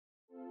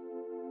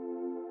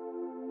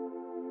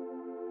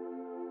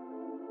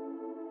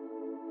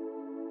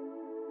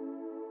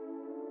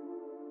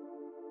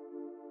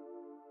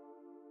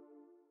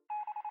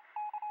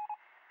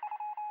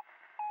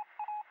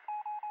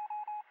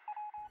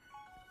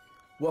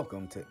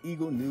Welcome to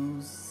Eagle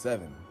News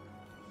 7,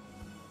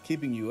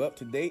 keeping you up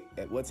to date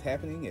at what's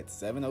happening at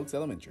Seven Oaks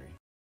Elementary.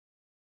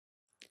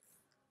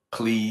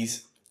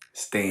 Please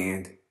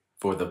stand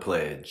for the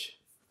pledge.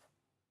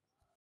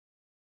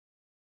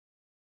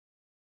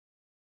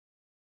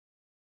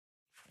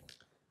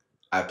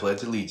 I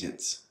pledge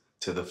allegiance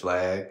to the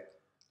flag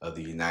of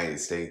the United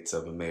States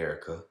of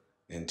America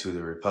and to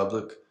the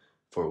republic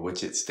for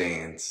which it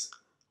stands,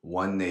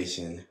 one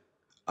nation,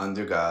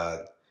 under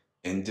God,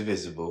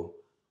 indivisible,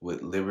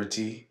 with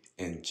liberty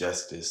and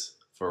justice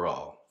for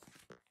all.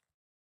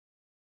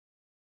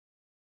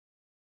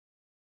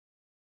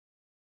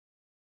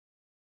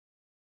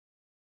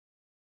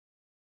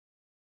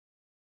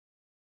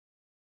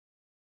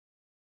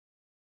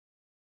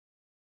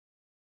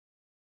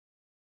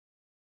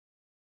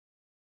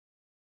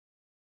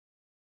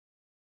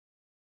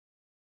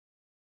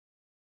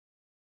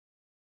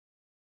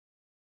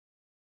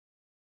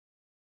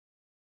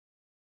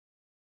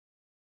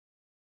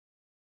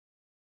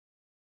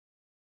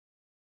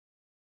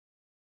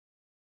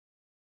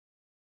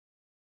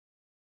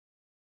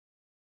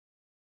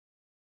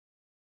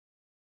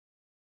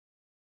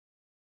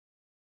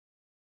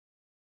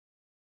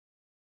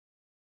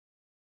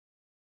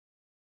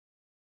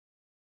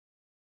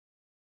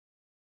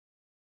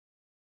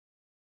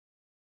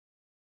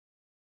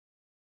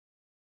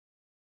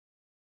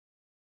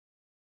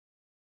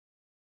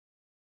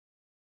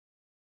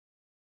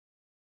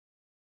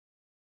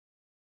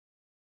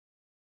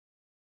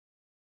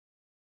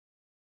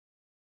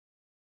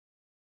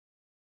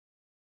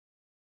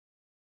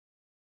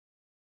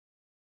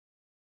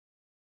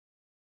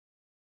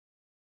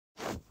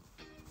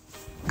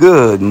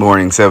 Good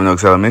morning, Seven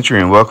Oaks Elementary,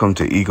 and welcome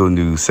to Eagle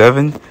News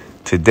 7.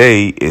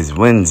 Today is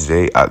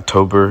Wednesday,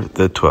 October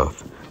the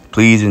 12th.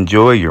 Please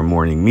enjoy your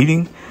morning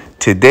meeting.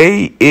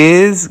 Today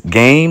is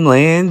Game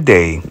Land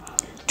Day.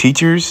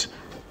 Teachers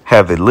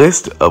have a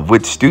list of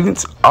which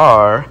students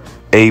are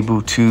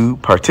able to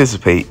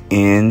participate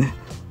in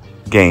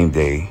Game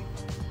Day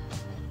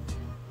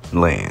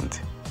Land.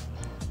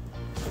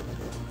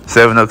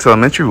 Seven Oaks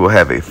Elementary will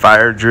have a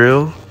fire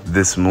drill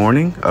this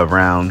morning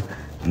around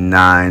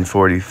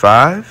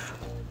 9:45.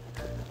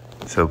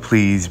 So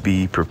please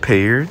be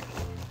prepared.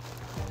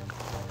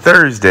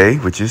 Thursday,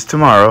 which is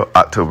tomorrow,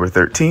 October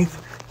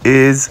 13th,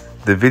 is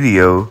the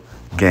video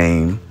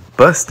game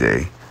bus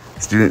day.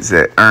 Students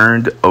that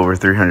earned over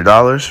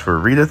 $300 for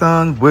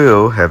readathon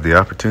will have the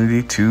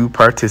opportunity to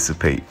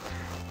participate.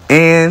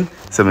 And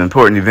some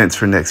important events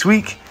for next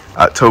week.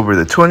 October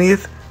the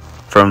 20th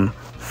from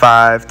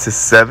 5 to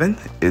 7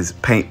 is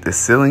Paint the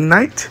Ceiling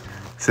Night.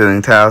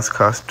 Ceiling tiles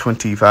cost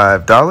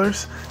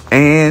 $25.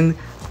 And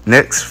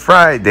next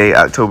Friday,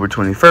 October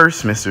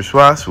 21st, Mr.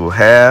 SOES will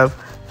have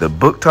the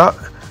book talk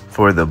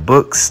for the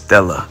book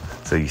Stella.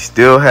 So you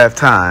still have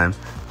time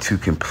to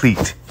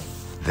complete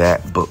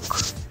that book.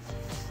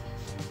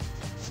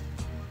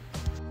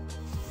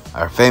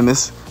 Our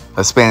famous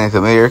Hispanic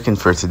American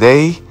for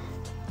today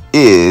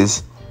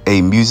is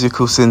a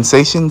musical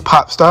sensation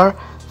pop star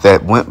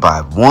that went by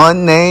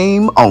one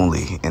name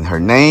only, and her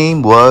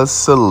name was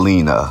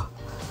Selena.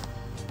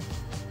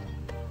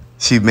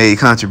 She made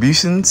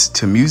contributions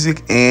to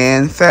music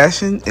and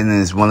fashion and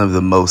is one of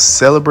the most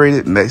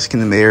celebrated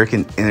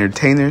Mexican-American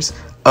entertainers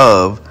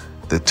of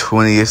the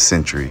 20th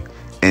century.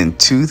 In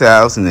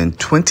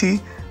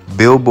 2020,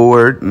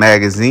 Billboard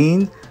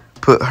magazine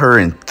put her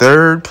in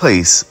third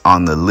place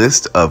on the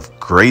list of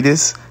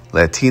greatest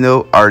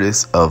Latino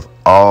artists of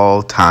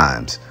all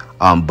times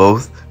on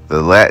both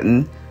the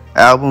Latin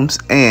albums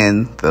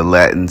and the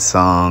Latin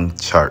song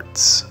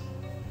charts.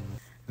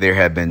 There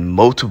have been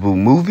multiple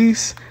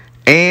movies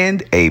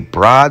and a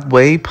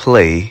Broadway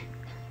play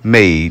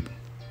made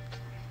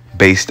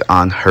based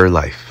on her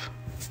life.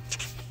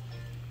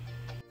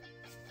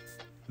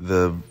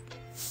 The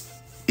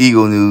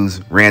Eagle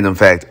News random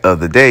fact of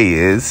the day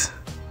is,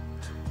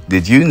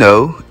 did you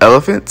know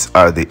elephants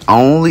are the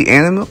only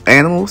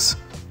animals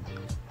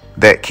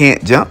that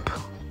can't jump?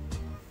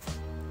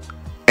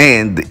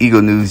 And the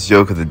Eagle News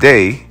joke of the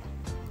day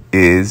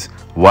is,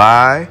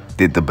 why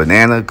did the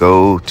banana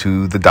go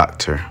to the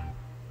doctor?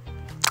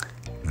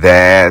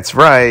 That's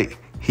right,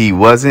 he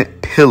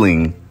wasn't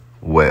pilling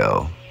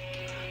well.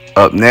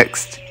 Up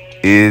next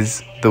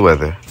is the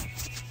weather.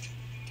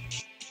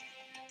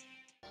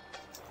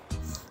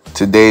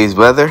 Today's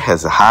weather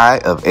has a high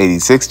of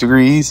 86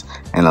 degrees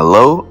and a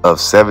low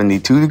of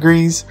 72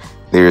 degrees.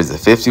 There is a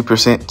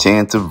 50%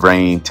 chance of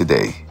rain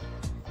today.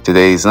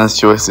 Today's lunch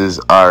choices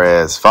are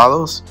as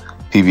follows: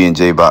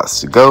 PB&J box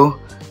to go,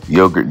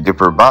 yogurt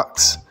dipper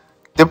box,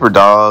 dipper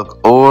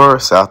dog, or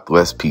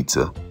Southwest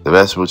pizza. The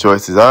vegetable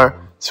choices are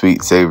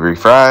sweet savory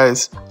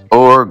fries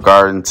or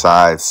garden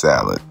side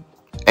salad.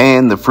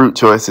 And the fruit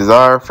choices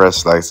are fresh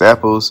sliced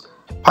apples,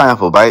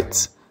 pineapple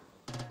bites,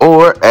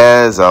 or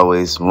as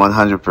always,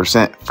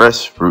 100%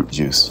 fresh fruit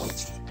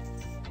juice.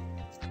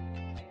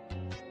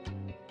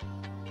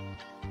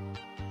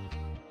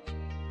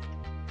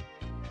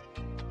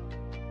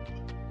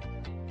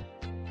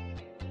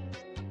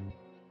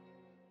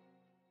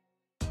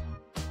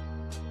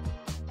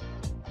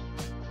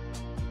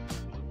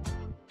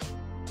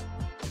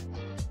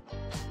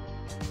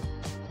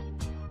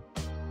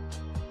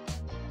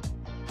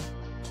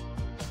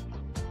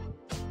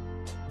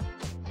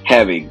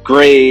 Have a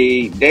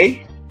great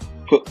day.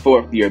 Put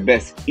forth your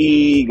best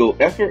eagle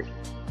effort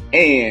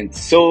and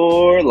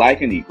soar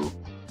like an eagle.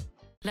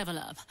 Level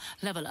up,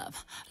 level up,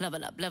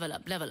 level up, level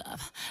up, level up,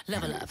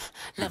 level up,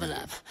 level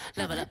up,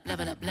 level up,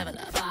 level up, level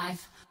up.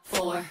 5,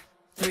 4,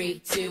 3,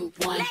 2,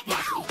 1, watch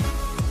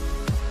me.